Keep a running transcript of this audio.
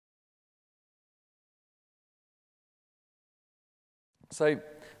So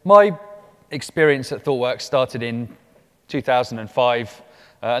my experience at ThoughtWorks started in 2005.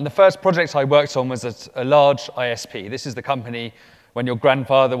 And the first project I worked on was at a large ISP. This is the company when your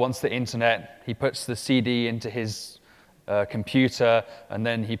grandfather wants the internet, he puts the CD into his computer, and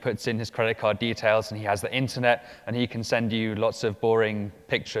then he puts in his credit card details, and he has the internet, and he can send you lots of boring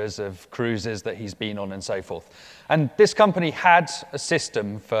pictures of cruises that he's been on and so forth. And this company had a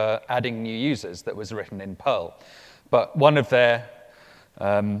system for adding new users that was written in Perl. But one of their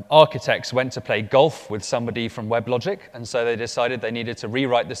architects went to play golf with somebody from WebLogic, and so they decided they needed to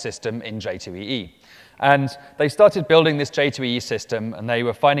rewrite the system in J2EE. And they started building this J2EE system, and they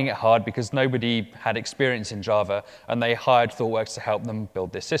were finding it hard because nobody had experience in Java, and they hired ThoughtWorks to help them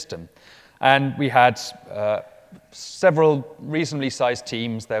build this system. And we had several reasonably sized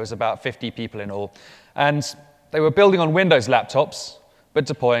teams. There was about 50 people in all. And they were building on Windows laptops, but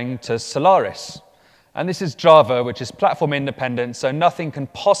deploying to Solaris. And this is Java, which is platform independent, so nothing can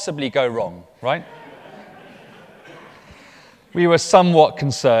possibly go wrong, right? We were somewhat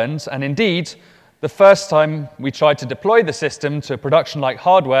concerned, and indeed, the first time we tried to deploy the system to production-like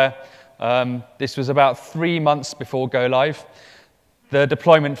hardware, this was about 3 months before go live, the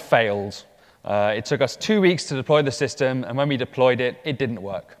deployment failed. It took us 2 weeks to deploy the system, and when we deployed it, it didn't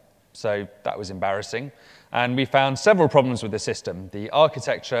work. So that was embarrassing. And we found several problems with the system. The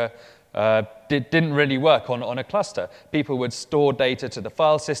architecture didn't really work on a cluster. People would store data to the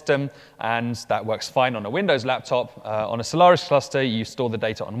file system, and that works fine on a Windows laptop. On a Solaris cluster, you store the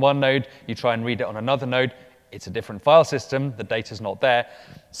data on one node, you try and read it on another node. It's a different file system, the data's not there.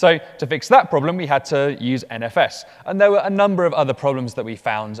 So to fix that problem, we had to use NFS. And there were a number of other problems that we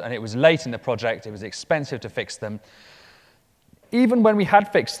found, and it was late in the project, it was expensive to fix them. Even when we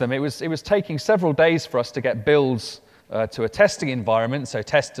had fixed them, it was taking several days for us to get builds to a testing environment, so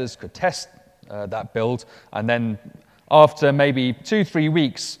testers could test that build, and then after maybe 2-3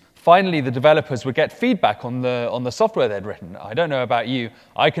 weeks, finally the developers would get feedback on the software they'd written. I don't know about you,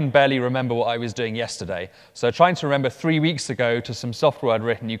 I can barely remember what I was doing yesterday. So trying to remember 3 weeks ago to some software I'd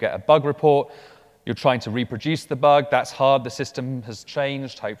written, you get a bug report, you're trying to reproduce the bug, that's hard, the system has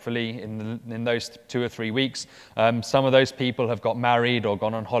changed, hopefully, in those 2 or 3 weeks. Some of those people have got married or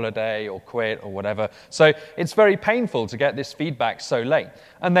gone on holiday or quit or whatever. So it's very painful to get this feedback so late.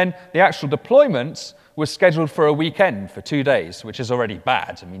 And then the actual deployment was scheduled for a weekend, for 2 days, which is already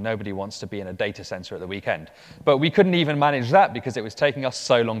bad. I mean, nobody wants to be in a data center at the weekend. But we couldn't even manage that because it was taking us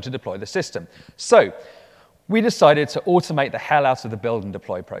so long to deploy the system. So we decided to automate the hell out of the build and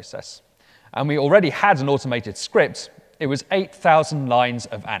deploy process. And we already had an automated script. It was 8,000 lines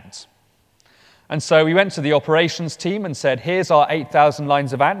of ANT. And so we went to the operations team and said, here's our 8,000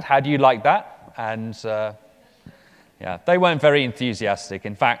 lines of ANT. How do you like that? And yeah, they weren't very enthusiastic.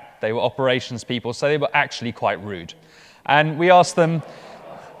 In fact, they were operations people, so they were actually quite rude. And we asked them,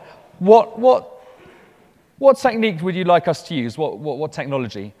 what technique would you like us to use? What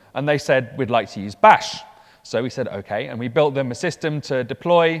technology? And they said, we'd like to use Bash. So we said, OK, and we built them a system to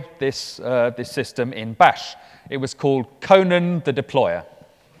deploy this system in Bash. It was called Conan the Deployer.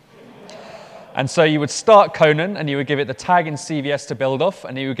 And so you would start Conan, and you would give it the tag in CVS to build off,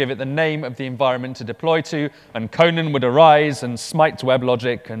 and you would give it the name of the environment to deploy to, and Conan would arise and smite to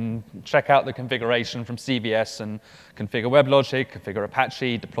WebLogic and check out the configuration from CVS and configure WebLogic, configure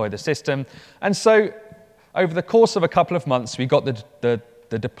Apache, deploy the system. And so over the course of a couple of months, we got the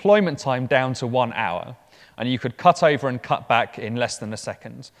deployment time down to 1 hour. And you could cut over and cut back in less than a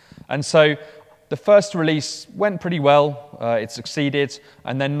second. And so the first release went pretty well. It succeeded.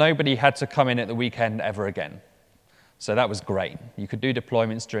 And then nobody had to come in at the weekend ever again. So that was great. You could do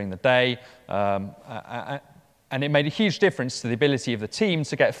deployments during the day. And it made a huge difference to the ability of the team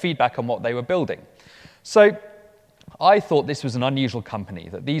to get feedback on what they were building. So I thought this was an unusual company,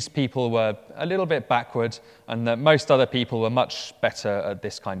 that these people were a little bit backward and that most other people were much better at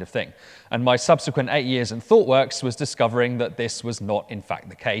this kind of thing. And my subsequent 8 years in ThoughtWorks was discovering that this was not, in fact,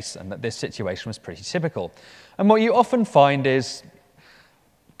 the case and that this situation was pretty typical. And what you often find is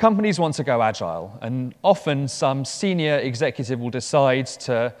companies want to go agile, and often some senior executive will decide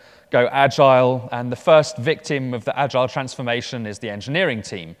to go agile, and the first victim of the agile transformation is the engineering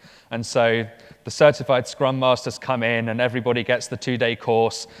team. And so the certified Scrum Masters come in, and everybody gets the 2-day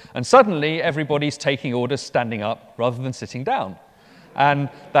course, and suddenly everybody's taking orders standing up rather than sitting down. And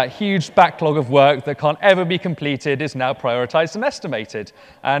that huge backlog of work that can't ever be completed is now prioritized and estimated.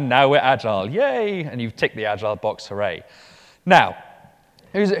 And now we're agile, yay! And you've ticked the agile box, hooray. Now,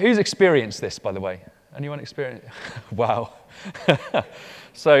 who's experienced this, by the way? Anyone experienced it? Wow.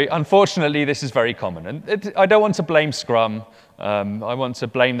 So unfortunately, this is very common. And I don't want to blame Scrum. I want to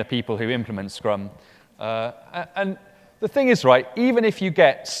blame the people who implement Scrum. And the thing is, right, even if you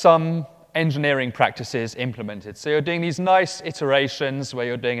get some engineering practices implemented, so you're doing these nice iterations where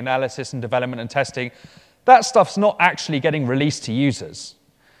you're doing analysis and development and testing, that stuff's not actually getting released to users.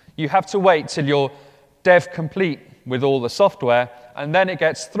 You have to wait till you're dev complete with all the software, and then it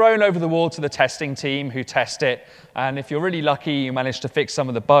gets thrown over the wall to the testing team who test it, and if you're really lucky, you manage to fix some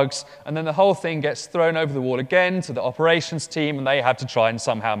of the bugs, and then the whole thing gets thrown over the wall again to the operations team, and they have to try and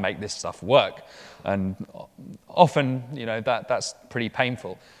somehow make this stuff work. And often, that's pretty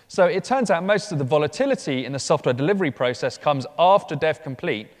painful. So it turns out most of the volatility in the software delivery process comes after dev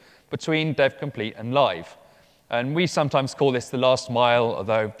complete, between dev complete and live. And we sometimes call this the last mile,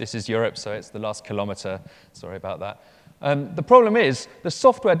 although this is Europe, so it's the last kilometer. Sorry about that. The problem is the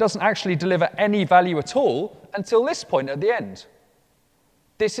software doesn't actually deliver any value at all until this point at the end.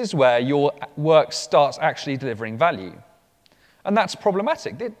 This is where your work starts actually delivering value. And that's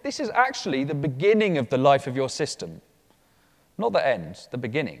problematic. This is actually the beginning of the life of your system. Not the end, the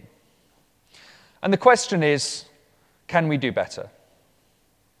beginning. And the question is, can we do better?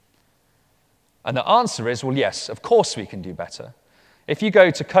 And the answer is, well, yes, of course we can do better. If you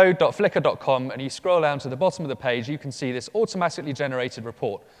go to code.flickr.com and you scroll down to the bottom of the page, you can see this automatically generated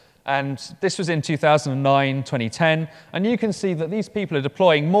report. And this was in 2009, 2010, and you can see that these people are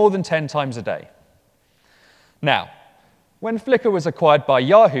deploying more than 10 times a day. Now, when Flickr was acquired by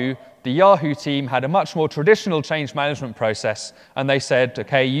Yahoo, the Yahoo team had a much more traditional change management process, and they said,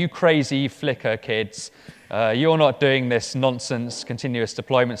 okay, you crazy Flickr kids, you're not doing this nonsense continuous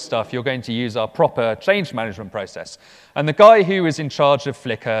deployment stuff. You're going to use our proper change management process. And the guy who was in charge of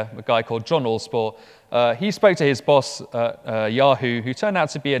Flickr, a guy called John Allspore, he spoke to his boss at Yahoo, who turned out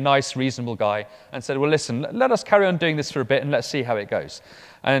to be a nice, reasonable guy, and said, well, listen, let us carry on doing this for a bit, and let's see how it goes.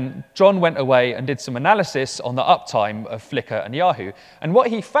 And John went away and did some analysis on the uptime of Flickr and Yahoo. And what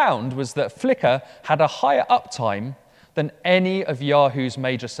he found was that Flickr had a higher uptime than any of Yahoo's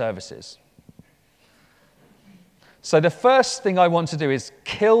major services. So the first thing I want to do is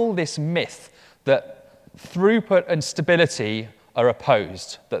kill this myth that throughput and stability are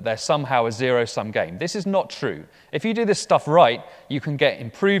opposed, that they're somehow a zero-sum game. This is not true. If you do this stuff right, you can get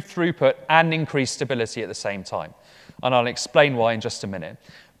improved throughput and increased stability at the same time. And I'll explain why in just a minute.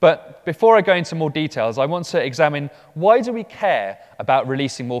 But before I go into more details, I want to examine why do we care about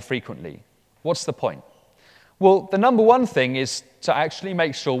releasing more frequently? What's the point? Well, the number one thing is to actually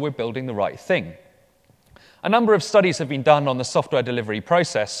make sure we're building the right thing. A number of studies have been done on the software delivery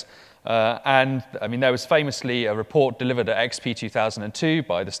process, and there was famously a report delivered at XP 2002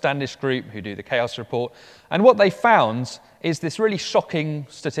 by the Standish Group, who do the Chaos Report, and what they found is this really shocking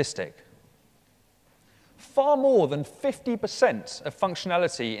statistic. Far more than 50% of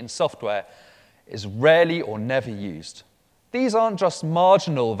functionality in software is rarely or never used. These aren't just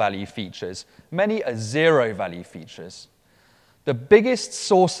marginal value features, many are zero value features. The biggest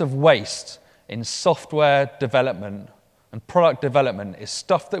source of waste in software development and product development is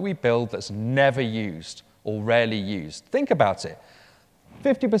stuff that we build that's never used or rarely used. Think about it.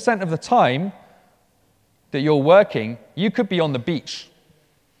 50% of the time that you're working, you could be on the beach,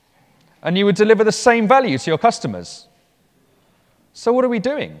 and you would deliver the same value to your customers. So what are we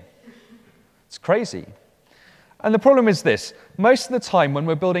doing? It's crazy. And the problem is this. Most of the time when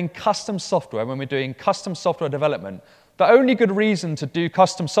we're building custom software, when we're doing custom software development, the only good reason to do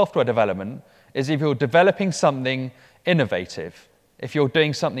custom software development is if you're developing something innovative, if you're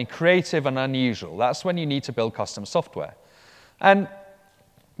doing something creative and unusual. That's when you need to build custom software. And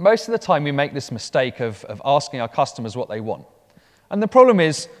most of the time we make this mistake of asking our customers what they want. And the problem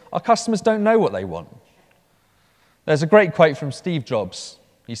is our customers don't know what they want. There's a great quote from Steve Jobs.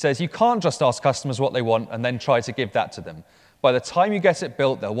 He says, you can't just ask customers what they want and then try to give that to them. By the time you get it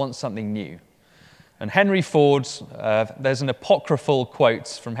built, they'll want something new. And Henry Ford, there's an apocryphal quote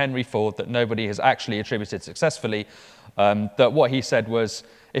from Henry Ford that nobody has actually attributed successfully, that what he said was,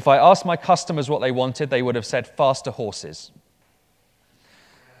 if I asked my customers what they wanted, they would have said faster horses.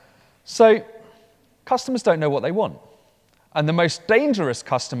 So customers don't know what they want. And the most dangerous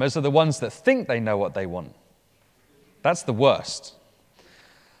customers are the ones that think they know what they want. That's the worst.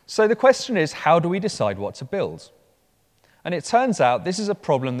 So the question is, how do we decide what to build? And it turns out this is a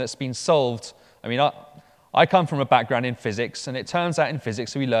problem that's been solved. I come from a background in physics, and it turns out in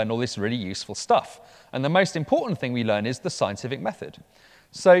physics we learn all this really useful stuff. And the most important thing we learn is the scientific method.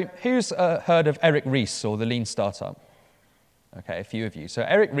 So who's heard of Eric Ries or the Lean Startup? Okay, a few of you. So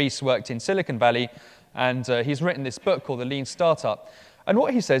Eric Ries worked in Silicon Valley, and he's written this book called The Lean Startup. And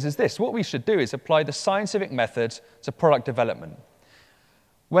what he says is this: what we should do is apply the scientific method to product development.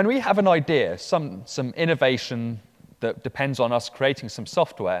 When we have an idea, some innovation that depends on us creating some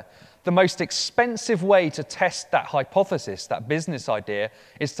software, the most expensive way to test that hypothesis, that business idea,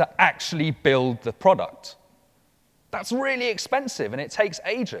 is to actually build the product. That's really expensive, and it takes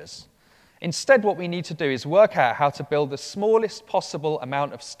ages. Instead, what we need to do is work out how to build the smallest possible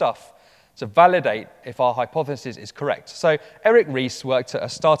amount of stuff to validate if our hypothesis is correct. So Eric Ries worked at a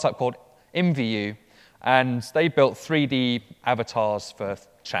startup called InView, and they built 3D avatars for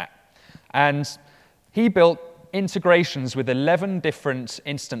chat. And he built integrations with 11 different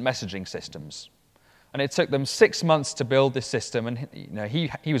instant messaging systems. And it took them 6 months to build this system, and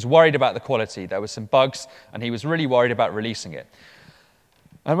he was worried about the quality. There were some bugs, and he was really worried about releasing it.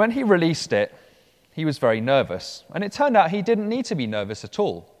 And when he released it, he was very nervous. And it turned out he didn't need to be nervous at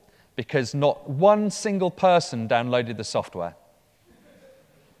all, because not one single person downloaded the software.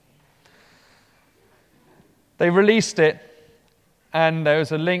 They released it, and there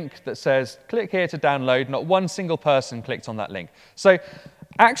was a link that says, click here to download. Not one single person clicked on that link. So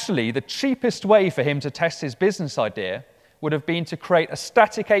actually, the cheapest way for him to test his business idea would have been to create a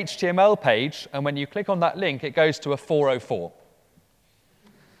static HTML page, and when you click on that link, it goes to a 404.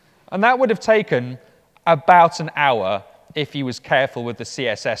 And that would have taken about an hour if he was careful with the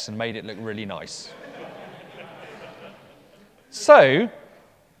CSS and made it look really nice. So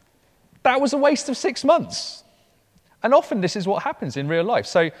that was a waste of 6 months. And often this is what happens in real life.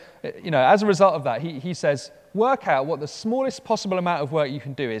 So, as a result of that, he says, work out what the smallest possible amount of work you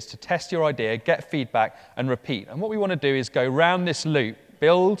can do is to test your idea, get feedback, and repeat. And what we want to do is go round this loop,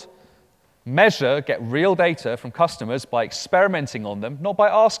 build, measure, get real data from customers by experimenting on them, not by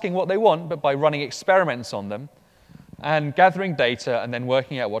asking what they want, but by running experiments on them, and gathering data, and then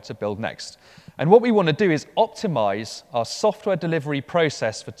working out what to build next. And what we want to do is optimize our software delivery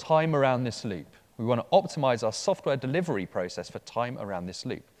process for time around this loop. We want to optimize our software delivery process for time around this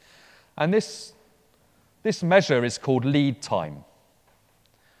loop. And this measure is called lead time.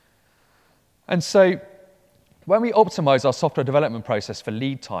 And so when we optimize our software development process for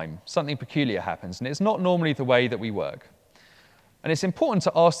lead time, something peculiar happens, and it's not normally the way that we work. And it's important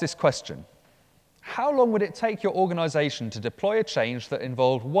to ask this question. How long would it take your organization to deploy a change that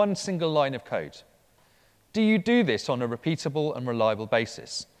involved one single line of code? Do you do this on a repeatable and reliable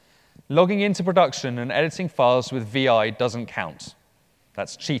basis? Logging into production and editing files with VI doesn't count.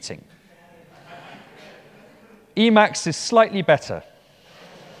 That's cheating. Emacs is slightly better.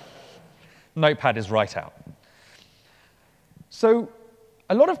 Notepad is right out. So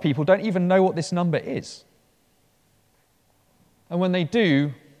a lot of people don't even know what this number is. And when they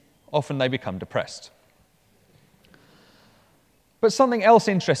do, often they become depressed. But something else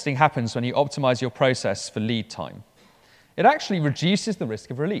interesting happens when you optimize your process for lead time. It actually reduces the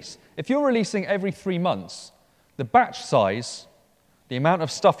risk of release. If you're releasing every 3 months, the batch size, the amount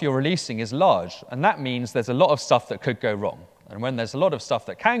of stuff you're releasing is large, and that means there's a lot of stuff that could go wrong. And when there's a lot of stuff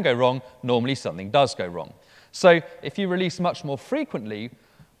that can go wrong, normally something does go wrong. So if you release much more frequently,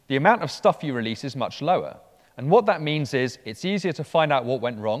 the amount of stuff you release is much lower. And what that means is it's easier to find out what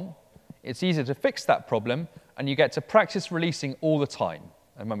went wrong, it's easier to fix that problem, and you get to practice releasing all the time.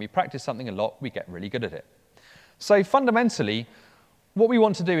 And when we practice something a lot, we get really good at it. So fundamentally, what we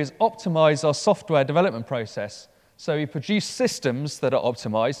want to do is optimize our software development process so we produce systems that are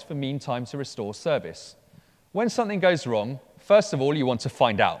optimized for mean time to restore service. When something goes wrong, first of all, you want to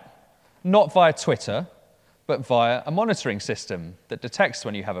find out. Not via Twitter, but via a monitoring system that detects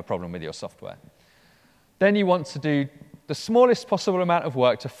when you have a problem with your software. Then you want to do the smallest possible amount of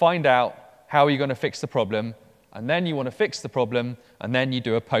work to find out how you're going to fix the problem, and then you want to fix the problem, and then you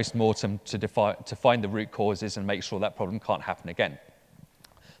do a post-mortem to find the root causes and make sure that problem can't happen again.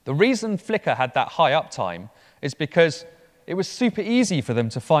 The reason Flickr had that high uptime is because it was super easy for them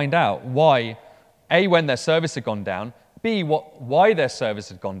to find out why, A, when their service had gone down, B, why their service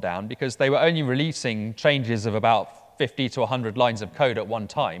had gone down, because they were only releasing changes of about 50 to 100 lines of code at one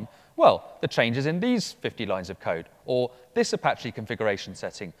time. Well, the changes in these 50 lines of code, or this Apache configuration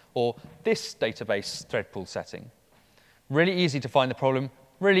setting, or this database thread pool setting. Really easy to find the problem,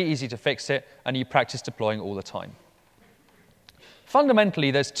 really easy to fix it, and you practice deploying all the time.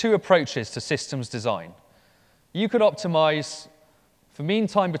 Fundamentally, there's two approaches to systems design. You could optimize for mean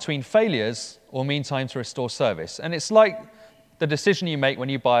time between failures or mean time to restore service. And it's like the decision you make when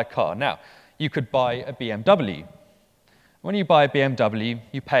you buy a car. Now, you could buy a BMW. When you buy a BMW,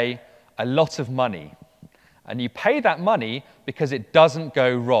 you pay a lot of money. And you pay that money because it doesn't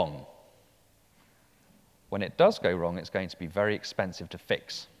go wrong. When it does go wrong, it's going to be very expensive to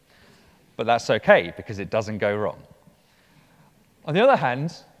fix. But that's OK, because it doesn't go wrong. On the other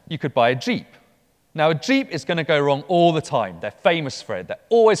hand, you could buy a Jeep. Now, a Jeep is going to go wrong all the time. They're famous for it. They're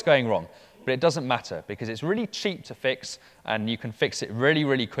always going wrong. but it doesn't matter because it's really cheap to fix and you can fix it really,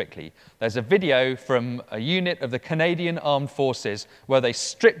 really quickly. There's a video from a unit of the Canadian Armed Forces where they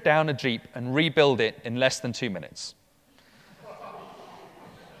strip down a Jeep and rebuild it in less than 2 minutes.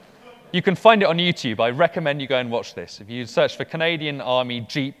 You can find it on YouTube. I recommend you go and watch this. If you search for Canadian Army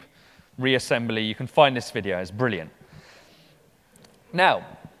Jeep reassembly, you can find this video. It's brilliant. Now,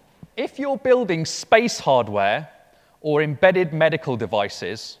 if you're building space hardware or embedded medical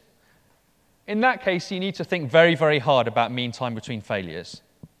devices, in that case, you need to think very, very hard about mean time between failures.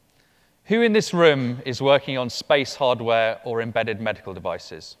 Who in this room is working on space hardware or embedded medical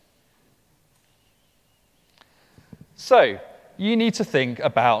devices? So, you need to think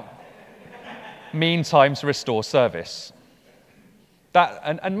about mean time to restore service.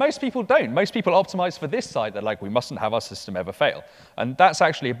 And most people don't. Most people optimize for this side. They're like, we mustn't have our system ever fail. And that's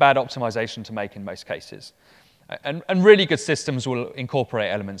actually a bad optimization to make in most cases. And really good systems will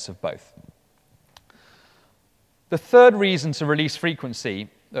incorporate elements of both. The third reason to release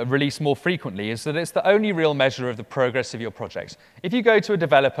more frequently is that it's the only real measure of the progress of your project. If you go to a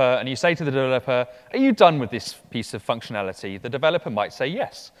developer and you say to the developer, are you done with this piece of functionality? The developer might say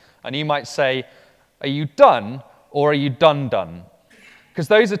yes. And you might say, are you done or are you done? Because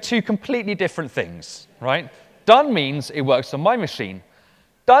those are two completely different things, right? Done means it works on my machine.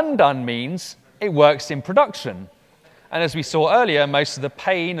 Done means it works in production. And as we saw earlier, most of the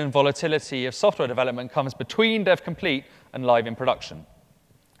pain and volatility of software development comes between dev complete and live in production.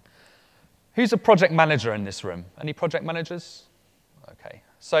 Who's a project manager in this room? Any project managers? OK.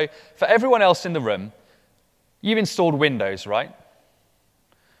 So for everyone else in the room, you've installed Windows, right?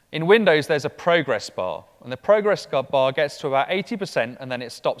 In Windows, there's a progress bar. And the progress bar gets to about 80%, and then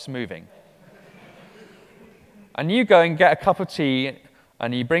it stops moving. And you go and get a cup of tea,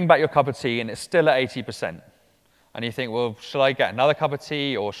 and you bring back your cup of tea, and it's still at 80%. And you think, well, shall I get another cup of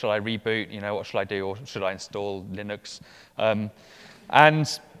tea, or shall I reboot? You know, what shall I do? Or should I install Linux?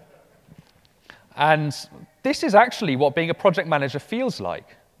 And this is actually what being a project manager feels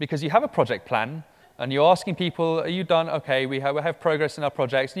like, because you have a project plan, and you're asking people, are you done? OK, we have progress in our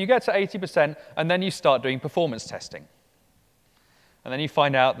projects. And you get to 80%, and then you start doing performance testing. And then you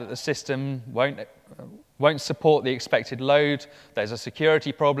find out that the system won't support the expected load. There's a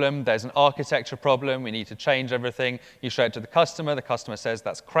security problem. There's an architecture problem. We need to change everything. You show it to the customer. The customer says,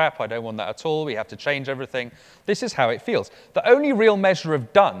 that's crap. I don't want that at all. We have to change everything. This is how it feels. The only real measure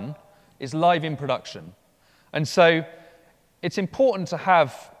of done is live in production. And so it's important to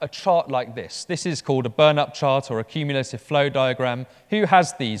have a chart like this. This is called a burn-up chart or a cumulative flow diagram. Who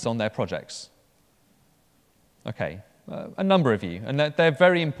has these on their projects? OK, a number of you. And they're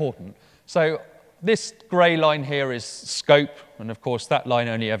very important. So this gray line here is scope. And of course, that line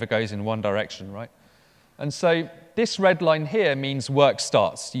only ever goes in one direction, right? And so this red line here means work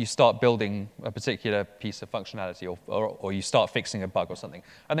starts. You start building a particular piece of functionality, or you start fixing a bug or something.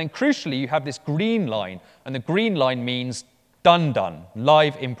 And then crucially, you have this green line. And the green line means done,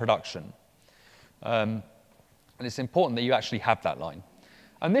 live in production. And it's important that you actually have that line.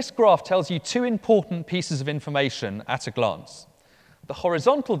 And this graph tells you two important pieces of information at a glance. The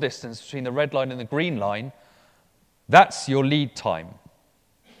horizontal distance between the red line and the green line, that's your lead time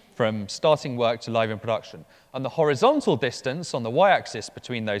from starting work to live in production. And the horizontal distance on the y-axis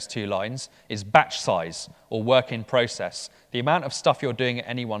between those two lines is batch size, or work in process, the amount of stuff you're doing at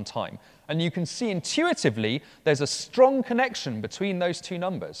any one time. And you can see intuitively there's a strong connection between those two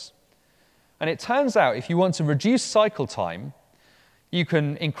numbers. And it turns out if you want to reduce cycle time, you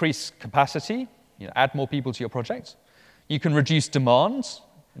can increase capacity, add more people to your project. You can reduce demand,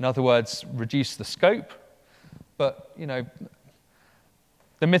 in other words, reduce the scope. But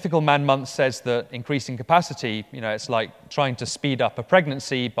the mythical man-month says that increasing capacity, it's like trying to speed up a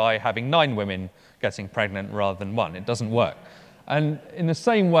pregnancy by having 9 women getting pregnant rather than 1. It doesn't work. And in the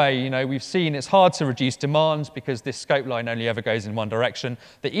same way, we've seen it's hard to reduce demand because this scope line only ever goes in one direction.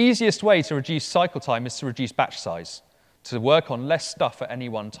 The easiest way to reduce cycle time is to reduce batch size, to work on less stuff at any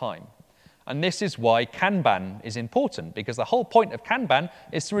one time. And this is why Kanban is important, because the whole point of Kanban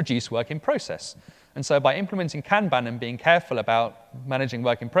is to reduce work in process. And so by implementing Kanban and being careful about managing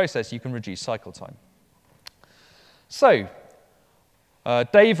work in process, you can reduce cycle time. So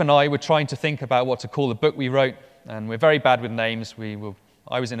Dave and I were trying to think about what to call the book we wrote, and we're very bad with names.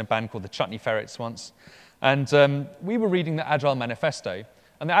 I was in a band called the Chutney Ferrets once, and we were reading the Agile Manifesto.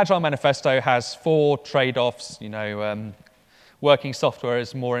 And the Agile Manifesto has 4 trade-offs, working software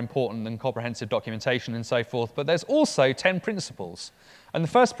is more important than comprehensive documentation and so forth, but there's also 10 principles. And the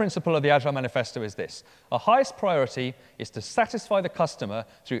first principle of the Agile Manifesto is this: our highest priority is to satisfy the customer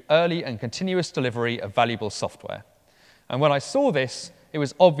through early and continuous delivery of valuable software. And when I saw this, it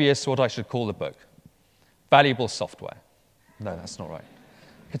was obvious what I should call the book. Valuable software. No, that's not right.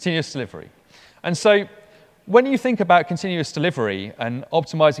 Continuous delivery. And so when you think about continuous delivery and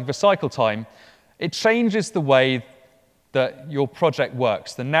optimizing for cycle time, it changes the way that your project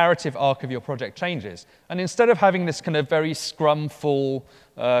works. The narrative arc of your project changes. And instead of having this kind of very scrumful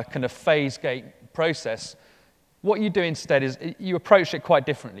kind of phase gate process, what you do instead is you approach it quite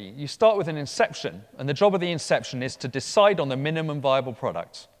differently. You start with an inception, and the job of the inception is to decide on the minimum viable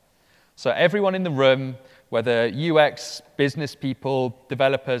product. So everyone in the room, whether UX, business people,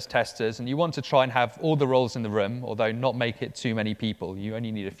 developers, testers, and you want to try and have all the roles in the room, although not make it too many people. You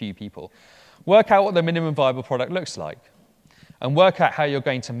only need a few people. Work out what the minimum viable product looks like, and work out how you're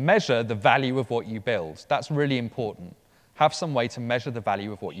going to measure the value of what you build. That's really important. Have some way to measure the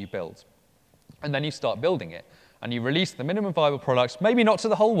value of what you build. And then you start building it, and you release the minimum viable products, maybe not to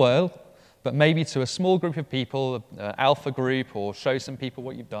the whole world, but maybe to a small group of people, an alpha group, or show some people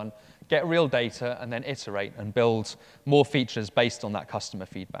what you've done, get real data, and then iterate and build more features based on that customer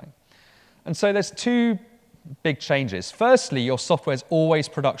feedback. And so there's two big changes. Firstly, your software is always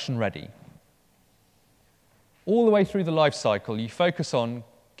production ready. All the way through the life cycle, you focus on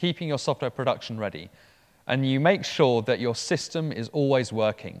keeping your software production ready, and you make sure that your system is always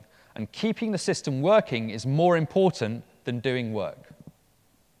working. And keeping the system working is more important than doing work.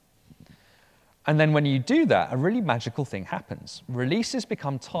 And then when you do that, a really magical thing happens. Releases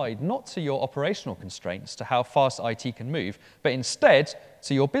become tied not to your operational constraints, to how fast IT can move, but instead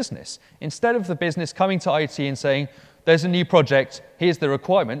to your business. Instead of the business coming to IT and saying, there's a new project, here's the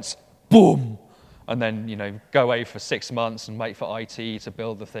requirements, boom, and then go away for 6 months and wait for IT to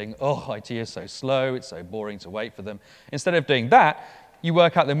build the thing. Oh, IT is so slow, it's so boring to wait for them. Instead of doing that, you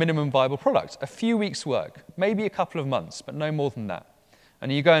work out the minimum viable product, a few weeks' work, maybe a couple of months, but no more than that.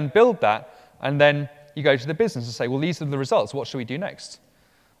 And you go and build that, and then you go to the business and say, well, these are the results. What should we do next?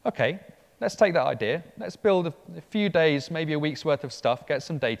 OK, let's take that idea. Let's build a few days, maybe a week's worth of stuff, get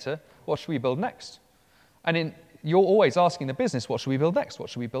some data. What should we build next? And you're always asking the business, what should we build next? What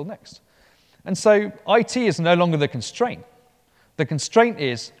should we build next? And so IT is no longer the constraint. The constraint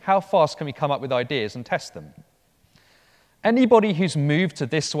is, how fast can we come up with ideas and test them? Anybody who's moved to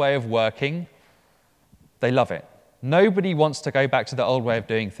this way of working, they love it. Nobody wants to go back to the old way of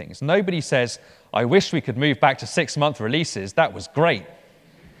doing things. Nobody says, I wish we could move back to 6-month releases. That was great.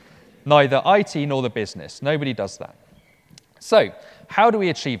 Neither IT nor the business. Nobody does that. So how do we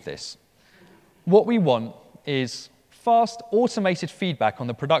achieve this? What we want is fast, automated feedback on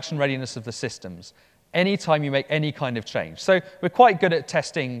the production readiness of the systems anytime you make any kind of change. So we're quite good at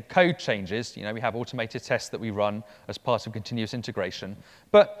testing code changes. We have automated tests that we run as part of continuous integration.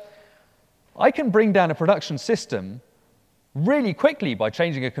 But I can bring down a production system really quickly by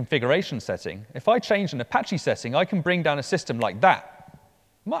changing a configuration setting. If I change an Apache setting, I can bring down a system like that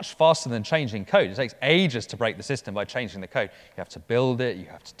much faster than changing code. It takes ages to break the system by changing the code. You have to build it, you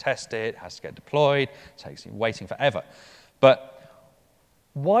have to test it, it has to get deployed, it takes you waiting forever. But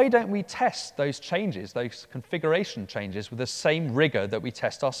why don't we test those changes, those configuration changes, with the same rigor that we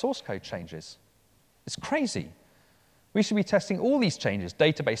test our source code changes? It's crazy. We should be testing all these changes,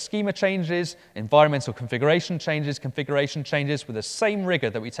 database schema changes, environmental configuration changes with the same rigor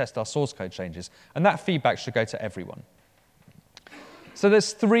that we test our source code changes. And that feedback should go to everyone. So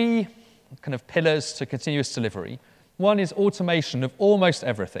there's 3 kind of pillars to continuous delivery. One is automation of almost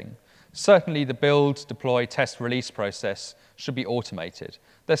everything. Certainly the build, deploy, test, release process should be automated.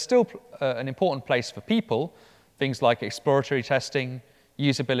 There's still an important place for people, things like exploratory testing,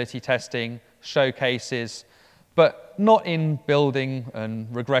 usability testing, showcases, but not in building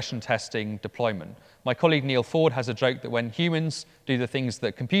and regression testing deployment. My colleague Neil Ford has a joke that when humans do the things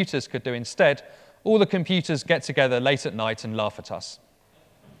that computers could do instead, all the computers get together late at night and laugh at us.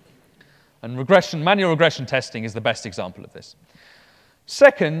 And manual regression testing is the best example of this.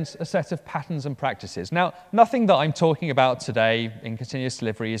 Second, a set of patterns and practices. Now, nothing that I'm talking about today in continuous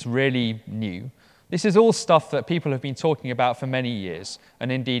delivery is really new. This is all stuff that people have been talking about for many years.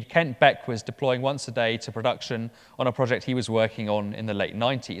 And indeed, Kent Beck was deploying once a day to production on a project he was working on in the late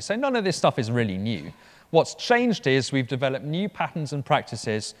 90s. So none of this stuff is really new. What's changed is we've developed new patterns and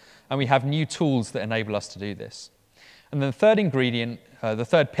practices, and we have new tools that enable us to do this. And the third ingredient, the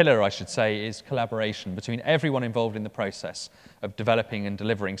third pillar, I should say, is collaboration between everyone involved in the process of developing and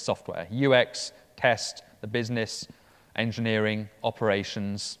delivering software. UX, test, the business, engineering,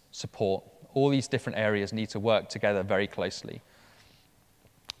 operations, support. All these different areas need to work together very closely.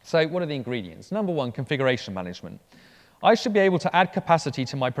 So what are the ingredients? Number 1, configuration management. I should be able to add capacity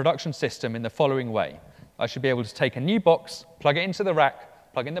to my production system in the following way. I should be able to take a new box, plug it into the rack,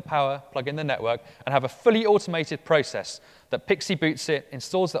 plug in the power, plug in the network, and have a fully automated process that Pixie boots it,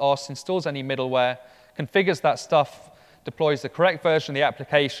 installs the OS, installs any middleware, configures that stuff, deploys the correct version of the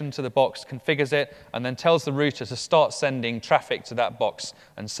application to the box, configures it, and then tells the router to start sending traffic to that box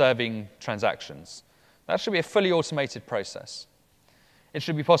and serving transactions. That should be a fully automated process. It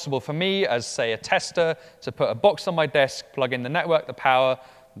should be possible for me, as, say, a tester, to put a box on my desk, plug in the network, the power,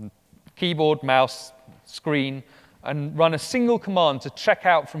 keyboard, mouse, screen, and run a single command to check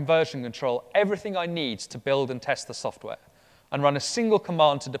out from version control everything I need to build and test the software, and run a single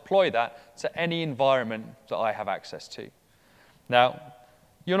command to deploy that to any environment that I have access to. Now,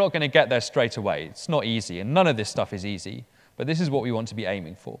 you're not going to get there straight away. It's not easy, and none of this stuff is easy, but this is what we want to be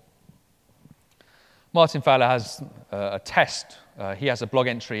aiming for. Martin Fowler has a test. He has a blog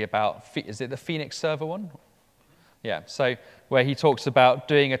entry about, is it the Phoenix server one? Yeah, so where he talks about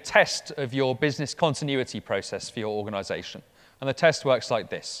doing a test of your business continuity process for your organization. And the test works like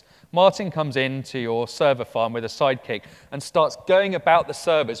this. Martin comes into your server farm with a sidekick and starts going about the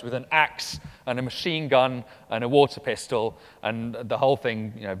servers with an axe and a machine gun and a water pistol, and the whole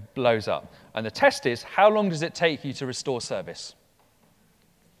thing, blows up. And the test is, how long does it take you to restore service?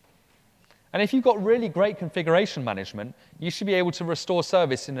 And if you've got really great configuration management, you should be able to restore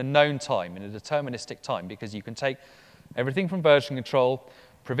service in a known time, in a deterministic time, because you can take everything from version control,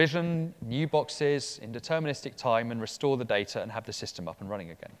 provision new boxes in deterministic time, and restore the data and have the system up and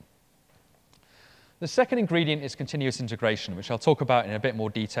running again. The second ingredient is continuous integration, which I'll talk about in a bit more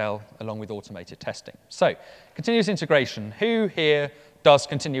detail along with automated testing. So, continuous integration. Who here does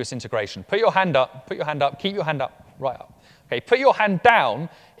continuous integration? Put your hand up, keep your hand up, right up. Okay, put your hand down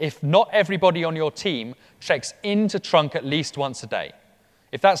if not everybody on your team checks into trunk at least once a day.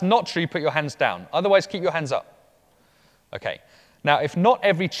 If that's not true, put your hands down. Otherwise, keep your hands up. Okay. Now, if not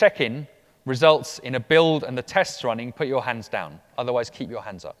every check-in results in a build and the tests running, put your hands down. Otherwise, keep your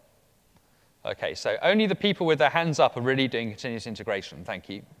hands up. Okay, so only the people with their hands up are really doing continuous integration. Thank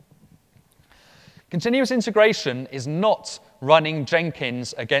you. Continuous integration is not running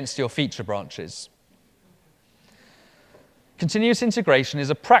Jenkins against your feature branches. Continuous integration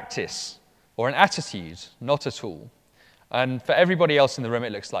is a practice or an attitude, not a tool. And for everybody else in the room,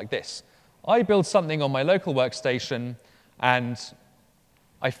 it looks like this. I build something on my local workstation, and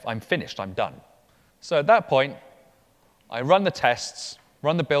I'm finished, I'm done. So at that point, I run the tests,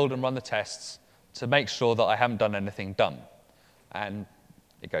 run the build and run the tests to make sure that I haven't done anything dumb. And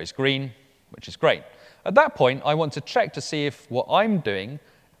it goes green, which is great. At that point, I want to check to see if what I'm doing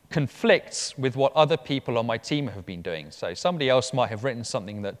conflicts with what other people on my team have been doing. So somebody else might have written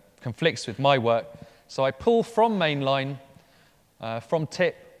something that conflicts with my work. So I pull from mainline, from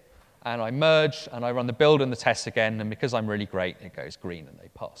tip, and I merge, and I run the build and the test again, and because I'm really great, it goes green and they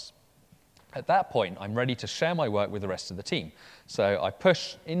pass. At that point, I'm ready to share my work with the rest of the team. So I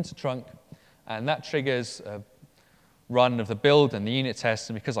push into trunk, and that triggers a run of the build and the unit test,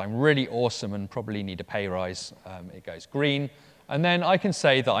 and because I'm really awesome and probably need a pay rise, it goes green. And then I can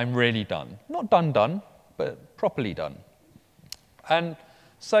say that I'm really done. Not done, but properly done. And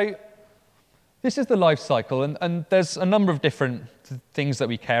so this is the life cycle, and there's a number of different things that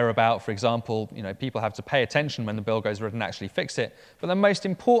we care about. For example, people have to pay attention when the build goes wrong and actually fix it. But the most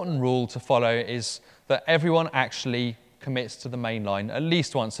important rule to follow is that everyone actually commits to the main line at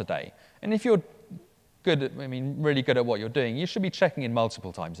least once a day. And if you're really good at what you're doing, you should be checking in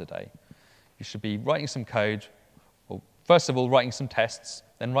multiple times a day. You should be writing some code. First of all, writing some tests,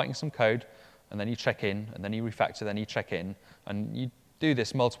 then writing some code, and then you check in, and then you refactor, then you check in, and you do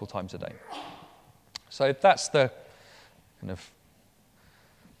this multiple times a day. So that's the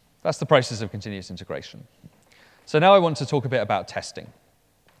process of continuous integration. So now I want to talk a bit about testing.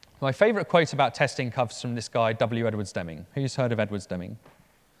 My favorite quote about testing comes from this guy, W. Edwards Deming. Who's heard of Edwards Deming?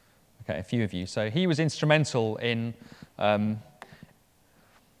 Okay, a few of you. So he was instrumental in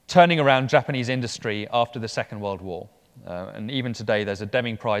turning around Japanese industry after the Second World War. And even today, there's a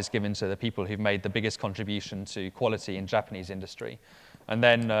Deming Prize given to the people who've made the biggest contribution to quality in Japanese industry. And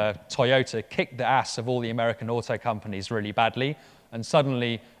then Toyota kicked the ass of all the American auto companies really badly, and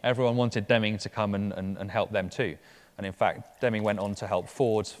suddenly everyone wanted Deming to come and help them too. And in fact, Deming went on to help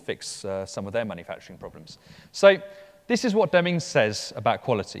Ford fix some of their manufacturing problems. So this is what Deming says about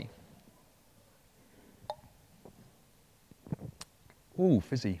quality. Ooh,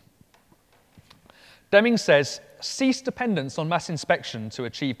 fizzy. Deming says, cease dependence on mass inspection to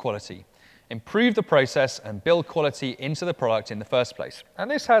achieve quality. Improve the process and build quality into the product in the first place.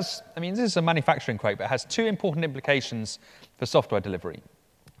 And this has, this is a manufacturing quote, but it has two important implications for software delivery.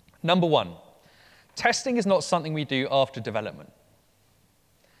 Number one, testing is not something we do after development.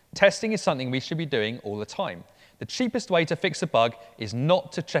 Testing is something we should be doing all the time. The cheapest way to fix a bug is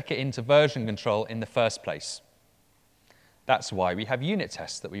not to check it into version control in the first place. That's why we have unit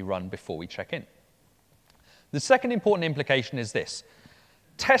tests that we run before we check in. The second important implication is this.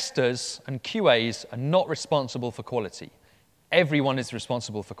 Testers and QAs are not responsible for quality. Everyone is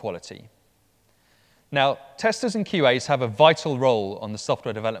responsible for quality. Now, testers and QAs have a vital role on the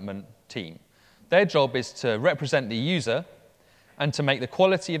software development team. Their job is to represent the user and to make the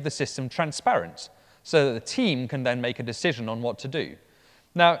quality of the system transparent so that the team can then make a decision on what to do.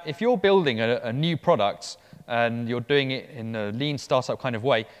 Now, if you're building a new product and you're doing it in a lean startup kind of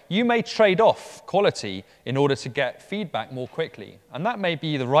way, you may trade off quality in order to get feedback more quickly. And that may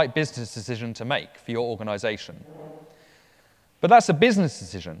be the right business decision to make for your organization. But that's a business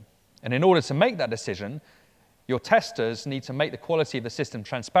decision. And in order to make that decision, your testers need to make the quality of the system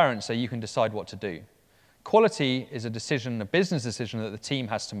transparent so you can decide what to do. Quality is a decision, a business decision that the team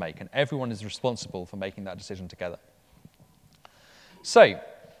has to make, and everyone is responsible for making that decision together. So,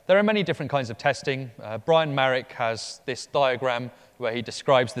 there are many different kinds of testing. Brian Marek has this diagram where he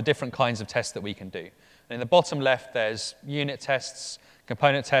describes the different kinds of tests that we can do. And in the bottom left, there's unit tests,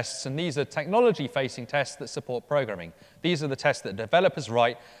 component tests, and these are technology-facing tests that support programming. These are the tests that developers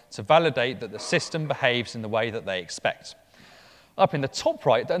write to validate that the system behaves in the way that they expect. Up in the top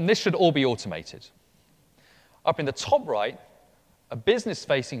right, and this should all be automated. Up in the top right are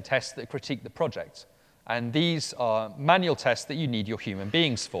business-facing tests that critique the project. And these are manual tests that you need your human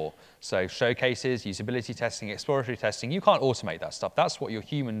beings for. So showcases, usability testing, exploratory testing, you can't automate that stuff. That's what your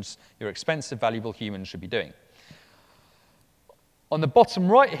humans, your expensive, valuable humans should be doing. On the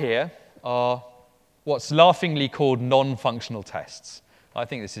bottom right here are what's laughingly called non-functional tests. I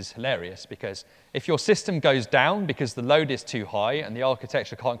think this is hilarious because if your system goes down because the load is too high and the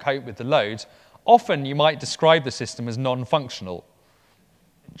architecture can't cope with the load, often you might describe the system as non-functional.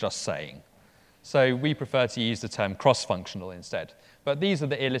 Just saying. So we prefer to use the term cross-functional instead. But these are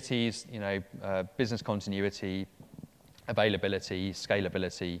the ITILs, business continuity, availability,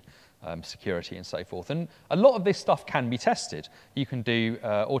 scalability, security, and so forth. And a lot of this stuff can be tested. You can do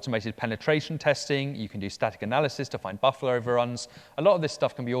automated penetration testing. You can do static analysis to find buffer overruns. A lot of this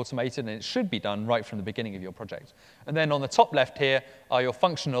stuff can be automated, and it should be done right from the beginning of your project. And then on the top left here are your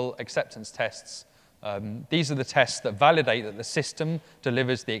functional acceptance tests. These are the tests that validate that the system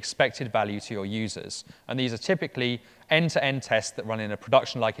delivers the expected value to your users. And these are typically end-to-end tests that run in a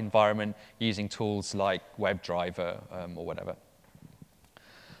production-like environment using tools like WebDriver or whatever.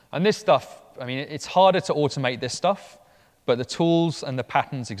 And this stuff, I mean, it's harder to automate this stuff, but the tools and the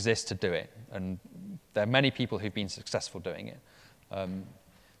patterns exist to do it. And there are many people who've been successful doing it.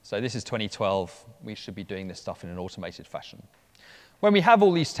 So this is 2012. We should be doing this stuff in an automated fashion. When we have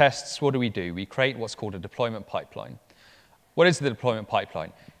all these tests, what do? We create what's called a deployment pipeline. What is the deployment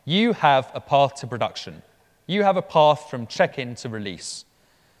pipeline? You have a path to production. You have a path from check-in to release.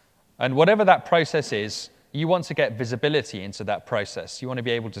 And whatever that process is, you want to get visibility into that process. You want to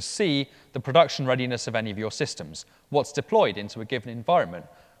be able to see the production readiness of any of your systems, what's deployed into a given environment,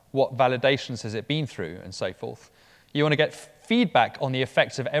 what validations has it been through, and so forth. You want to get feedback on the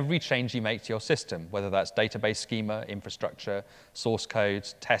effects of every change you make to your system, whether that's database schema, infrastructure, source code,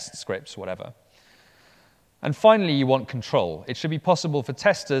 test scripts, whatever. And finally, you want control. It should be possible for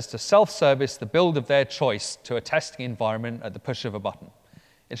testers to self-service the build of their choice to a testing environment at the push of a button.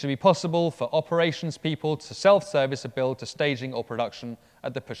 It should be possible for operations people to self-service a build to staging or production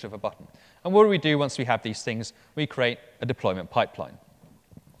at the push of a button. And what do we do once we have these things? We create a deployment pipeline.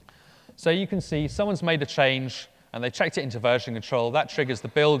 So you can see someone's made a change, and they checked it into version control. That triggers the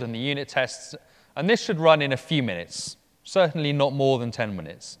build and the unit tests. And this should run in a few minutes, certainly not more than 10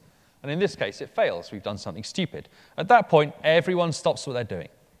 minutes. And in this case, it fails. We've done something stupid. At that point, everyone stops what they're doing.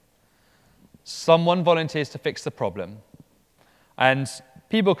 Someone volunteers to fix the problem. And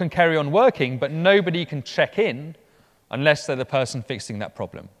people can carry on working, but nobody can check in unless they're the person fixing that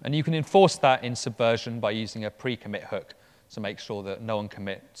problem. And you can enforce that in Subversion by using a pre-commit hook to make sure that no one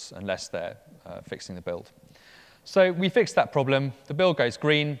commits unless they're fixing the build. So we fix that problem. The build goes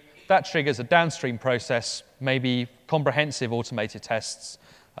green. That triggers a downstream process, maybe comprehensive automated tests.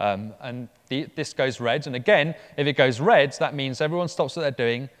 This goes red. And again, if it goes red, that means everyone stops what they're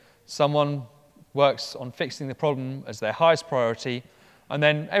doing. Someone works on fixing the problem as their highest priority. And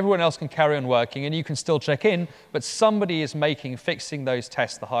then everyone else can carry on working, and you can still check in. But somebody is making fixing those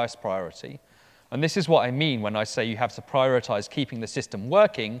tests the highest priority. And this is what I mean when I say you have to prioritize keeping the system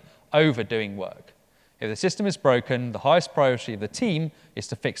working over doing work. If the system is broken, the highest priority of the team is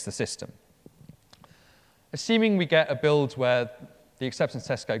to fix the system. Assuming we get a build where the acceptance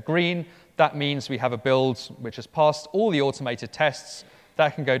tests go green, that means we have a build which has passed all the automated tests.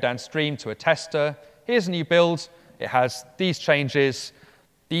 That can go downstream to a tester. here's a new build. It has these changes,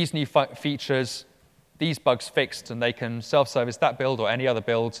 these new features, these bugs fixed, and they can self-service that build or any other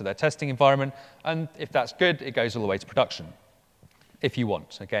build to their testing environment. And if that's good, it goes all the way to production, if you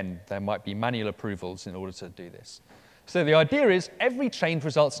want. Again, there might be manual approvals in order to do this. So the idea is every change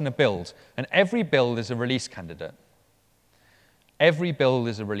results in a build, and every build is a release candidate. Every build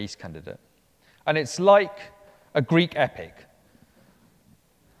is a release candidate. And it's like a Greek epic.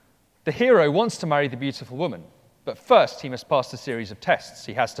 The hero wants to marry the beautiful woman, but first he must pass a series of tests.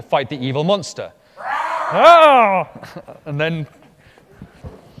 He has to fight the evil monster. Ah! And then,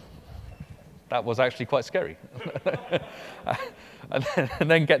 that was actually quite scary. and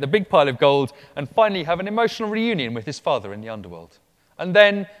then get the big pile of gold, and finally have an emotional reunion with his father in the underworld. And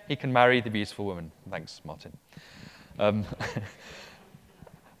then he can marry the beautiful woman. Thanks, Martin.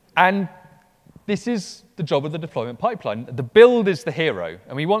 And this is the job of the deployment pipeline. The build is the hero,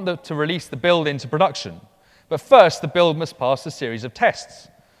 and we want to release the build into production. But first, the build must pass a series of tests.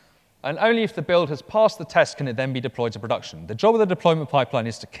 And only if the build has passed the test can it then be deployed to production. The job of the deployment pipeline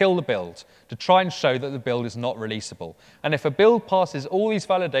is to kill the build, to try and show that the build is not releasable. And if a build passes all these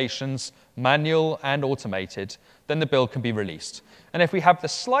validations, manual and automated, then the build can be released. And if we have the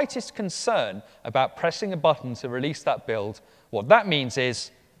slightest concern about pressing a button to release that build, what that means is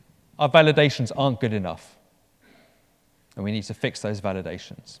our validations aren't good enough. And we need to fix those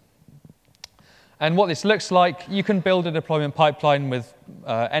validations. And what this looks like, you can build a deployment pipeline with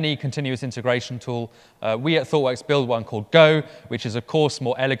any continuous integration tool. We at ThoughtWorks build one called Go, which is, of course,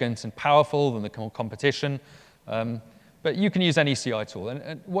 more elegant and powerful than the competition. But you can use any CI tool.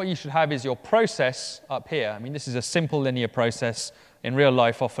 And what you should have is your process up here. I mean, this is a simple linear process. In real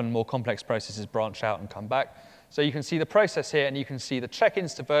life, often more complex processes branch out and come back. So you can see the process here, and you can see the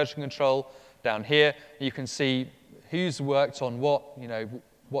check-ins to version control down here. You can see who's worked on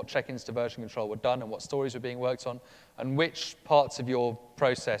what check-ins to version control were done and what stories were being worked on, and which parts of your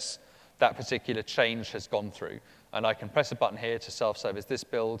process that particular change has gone through. And I can press a button here to self-service this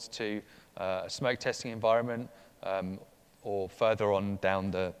build to a smoke testing environment or further on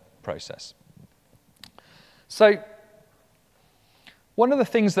down the process. So one of the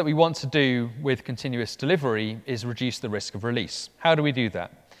things that we want to do with continuous delivery is reduce the risk of release. How do we do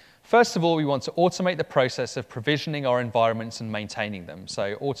that? First of all, we want to automate the process of provisioning our environments and maintaining them.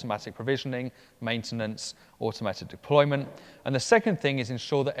 So automatic provisioning, maintenance, automated deployment. And the second thing is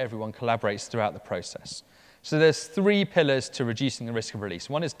ensure that everyone collaborates throughout the process. So there's 3 pillars to reducing the risk of release.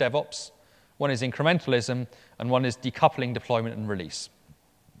 One is Devops, one is incrementalism, and one is decoupling deployment and release.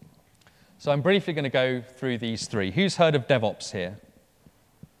 So I'm briefly going to go through these 3. Who's heard of Devops here?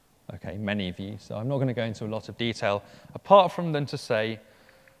 Okay, many of you. So I'm not going to go into a lot of detail, apart from them to say,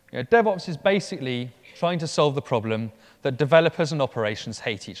 DevOps is basically trying to solve the problem that developers and operations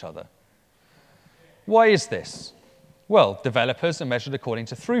hate each other. Why is this? Well, developers are measured according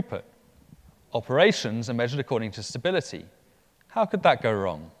to throughput. Operations are measured according to stability. How could that go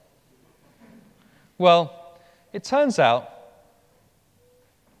wrong? Well, it turns out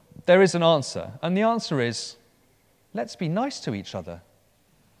there is an answer, and the answer is, let's be nice to each other.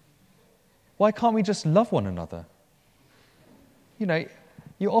 Why can't we just love one another?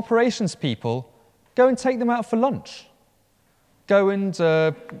 Your operations people, go and take them out for lunch. Go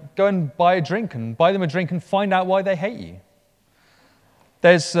and buy a drink and buy them a drink and find out why they hate you.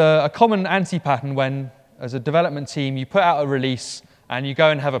 There's a common anti-pattern when, as a development team, you put out a release and you go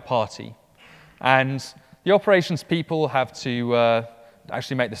and have a party. And the operations people have to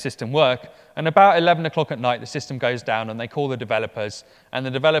actually make the system work. And about 11 o'clock at night, the system goes down and they call the developers. And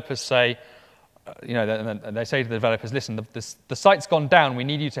the developers say, they say to the developers, listen, the site's gone down. We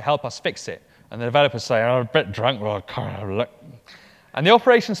need you to help us fix it. And the developers say, I'm a bit drunk. Well, I can't look. And the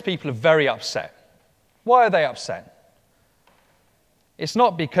operations people are very upset. Why are they upset? It's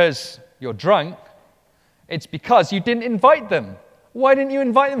not because you're drunk. It's because you didn't invite them. Why didn't you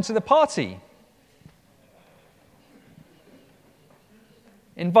invite them to the party?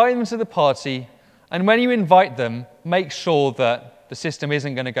 Invite them to the party, and when you invite them, make sure that the system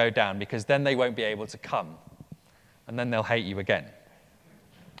isn't going to go down, because then they won't be able to come, and then they'll hate you again.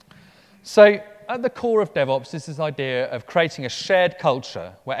 So at the core of DevOps is this idea of creating a shared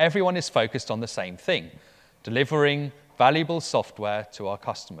culture where everyone is focused on the same thing, delivering valuable software to our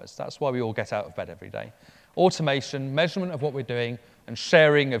customers. That's why we all get out of bed every day. Automation, measurement of what we're doing, and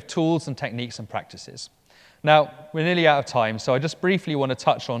sharing of tools and techniques and practices. Now, we're nearly out of time, so I just briefly want to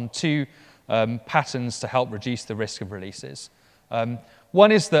touch on 2 patterns to help reduce the risk of releases.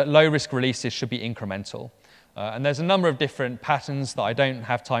 One is that low-risk releases should be incremental. And there's a number of different patterns that I don't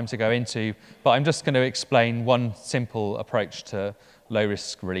have time to go into, but I'm just going to explain one simple approach to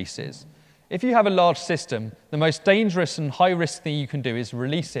low-risk releases. If you have a large system, the most dangerous and high-risk thing you can do is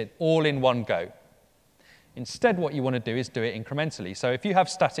release it all in one go. Instead, what you want to do is do it incrementally. So if you have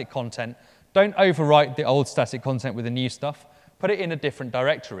static content, don't overwrite the old static content with the new stuff. Put it in a different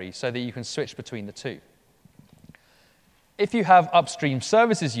directory so that you can switch between the two. If you have upstream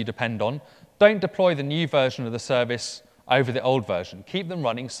services you depend on, don't deploy the new version of the service over the old version. Keep them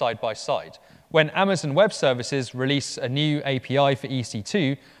running side by side. When Amazon Web Services release a new API for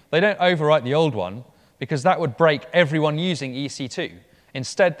EC2, they don't overwrite the old one because that would break everyone using EC2.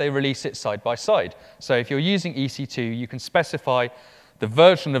 Instead, they release it side by side. So if you're using EC2, you can specify the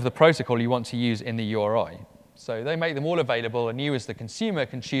version of the protocol you want to use in the URI. So they make them all available, and you as the consumer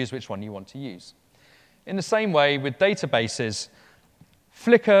can choose which one you want to use. In the same way, with databases,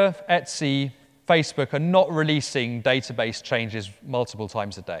 Flickr, Etsy, Facebook are not releasing database changes multiple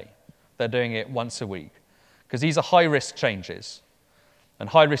times a day. They're doing it once a week, because these are high-risk changes. And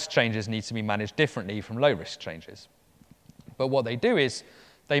high-risk changes need to be managed differently from low-risk changes. But what they do is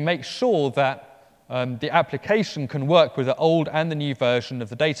they make sure that the application can work with the old and the new version of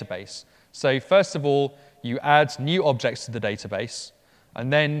the database. So first of all, you add new objects to the database,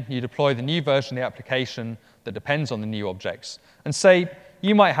 and then you deploy the new version of the application that depends on the new objects. And say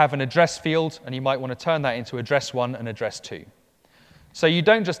you might have an address field, and you might want to turn that into address 1 and address 2. So you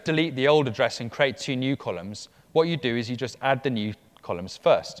don't just delete the old address and create 2 new columns. What you do is you just add the new columns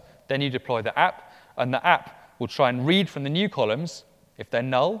first. Then you deploy the app, and the app will try and read from the new columns. If they're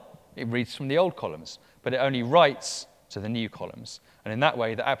null, it reads from the old columns, but it only writes to the new columns. And in that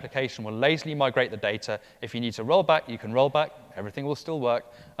way, the application will lazily migrate the data. If you need to roll back, you can roll back. Everything will still work.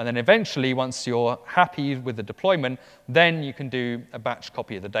 And then eventually, once you're happy with the deployment, then you can do a batch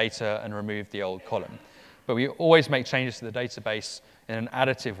copy of the data and remove the old column. But we always make changes to the database in an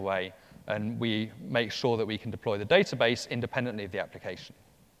additive way, and we make sure that we can deploy the database independently of the application.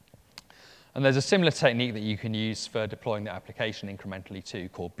 And there's a similar technique that you can use for deploying the application incrementally too,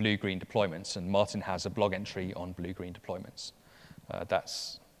 called blue-green deployments. And Martin has a blog entry on blue-green deployments.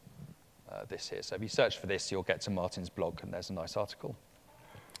 That's this here. So if you search for this, you'll get to Martin's blog, and there's a nice article.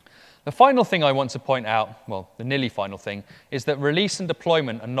 The final thing I want to point out, well, the nearly final thing, is that release and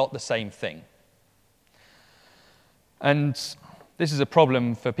deployment are not the same thing. And this is a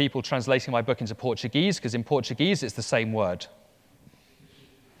problem for people translating my book into Portuguese, because in Portuguese, it's the same word.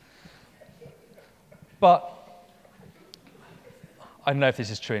 But I don't know if this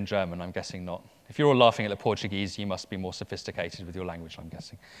is true in German. I'm guessing not. If you're all laughing at the Portuguese, you must be more sophisticated with your language, I'm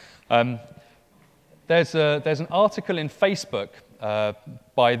guessing. There's an article in Facebook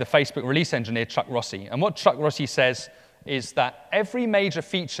by the Facebook release engineer, Chuck Rossi. And what Chuck Rossi says is that every major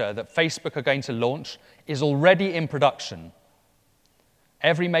feature that Facebook are going to launch is already in production.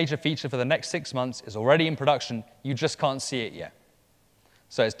 Every major feature for the next 6 months is already in production. You just can't see it yet.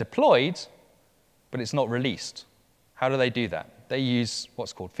 So it's deployed, but it's not released. How do they do that? They use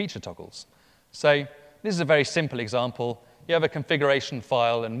what's called feature toggles. So this is a very simple example. You have a configuration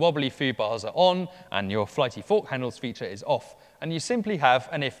file, and wobbly foo bars are on, and your flighty fork handles feature is off. And you simply have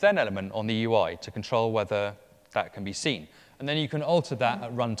an if-then element on the UI to control whether that can be seen. And then you can alter that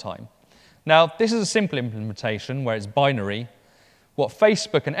at runtime. Now, this is a simple implementation where it's binary. What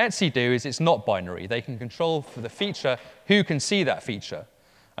Facebook and Etsy do is it's not binary. They can control for the feature who can see that feature.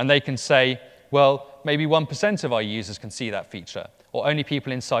 And they can say, well, maybe 1% of our users can see that feature, or only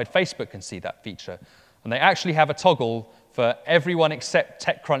people inside Facebook can see that feature. And they actually have a toggle for everyone except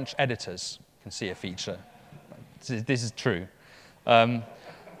TechCrunch editors can see a feature. This is true.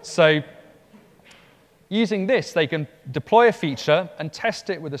 So using this, they can deploy a feature and test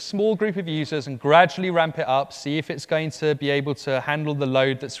it with a small group of users and gradually ramp it up, see if it's going to be able to handle the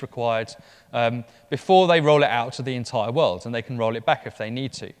load that's required before they roll it out to the entire world. And they can roll it back if they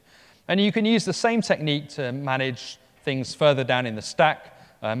need to. And you can use the same technique to manage things further down in the stack.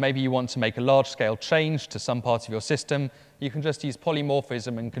 Maybe you want to make a large-scale change to some part of your system. You can just use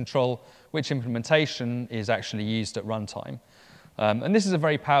polymorphism and control which implementation is actually used at runtime. And this is a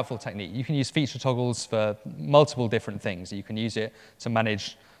very powerful technique. You can use feature toggles for multiple different things. You can use it to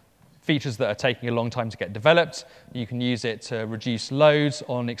manage features that are taking a long time to get developed. You can use it to reduce loads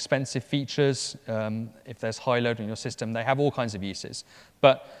on expensive features. If there's high load on your system, they have all kinds of uses.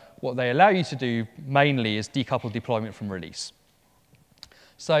 But what they allow you to do mainly is decouple deployment from release.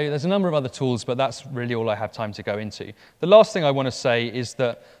 So there's a number of other tools, but that's really all I have time to go into. The last thing I want to say is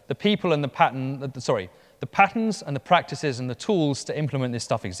that the people and the patterns and the practices and the tools to implement this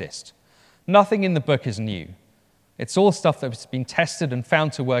stuff exist. Nothing in the book is new. It's all stuff that's been tested and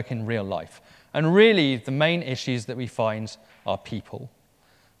found to work in real life. And really, the main issues that we find are people.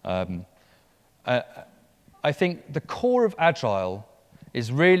 I think the core of Agile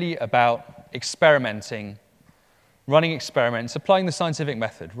is really about experimenting, running experiments, applying the scientific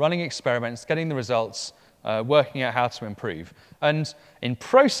method, running experiments, getting the results, working out how to improve. And in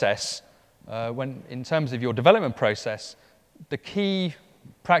process, in terms of your development process, the key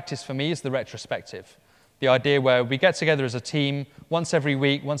practice for me is the retrospective. The idea where we get together as a team once every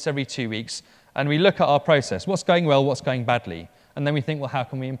week, once every 2 weeks, and we look at our process. What's going well, what's going badly? And then we think, well, how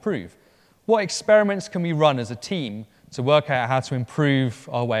can we improve? What experiments can we run as a team to work out how to improve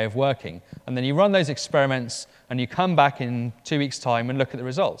our way of working? And then you run those experiments, and you come back in 2 weeks' time and look at the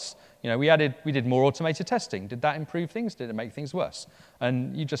results. You know, we did more automated testing. Did that improve things? Did it make things worse?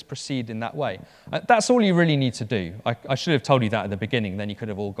 And you just proceed in that way. That's all you really need to do. I should have told you that at the beginning, then you could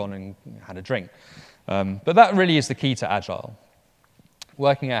have all gone and had a drink. But that really is the key to Agile,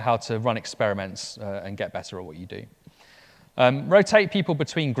 working out how to run experiments and get better at what you do. Rotate people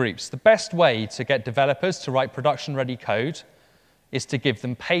between groups. The best way to get developers to write production-ready code is to give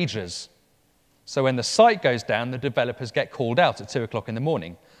them pagers. So when the site goes down, the developers get called out at 2 o'clock in the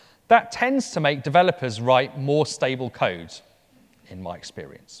morning. That tends to make developers write more stable code, in my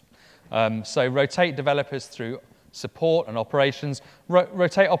experience. So rotate developers through support and operations.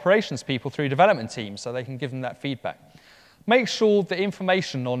 Rotate operations people through development teams so they can give them that feedback. Make sure the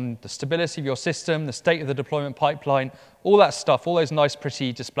information on the stability of your system, the state of the deployment pipeline, all that stuff, all those nice,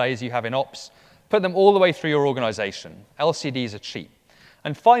 pretty displays you have in ops, put them all the way through your organization. LCDs are cheap.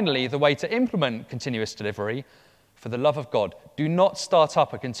 And finally, the way to implement continuous delivery, for the love of God, do not start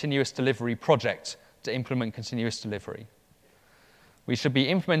up a continuous delivery project to implement continuous delivery. We should be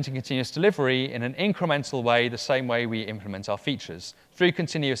implementing continuous delivery in an incremental way, the same way we implement our features, through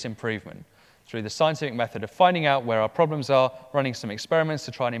continuous improvement, through the scientific method of finding out where our problems are, running some experiments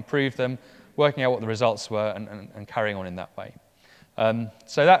to try and improve them, working out what the results were, and carrying on in that way.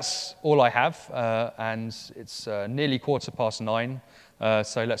 So that's all I have, and it's nearly 9:15,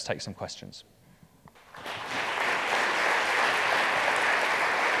 so let's take some questions.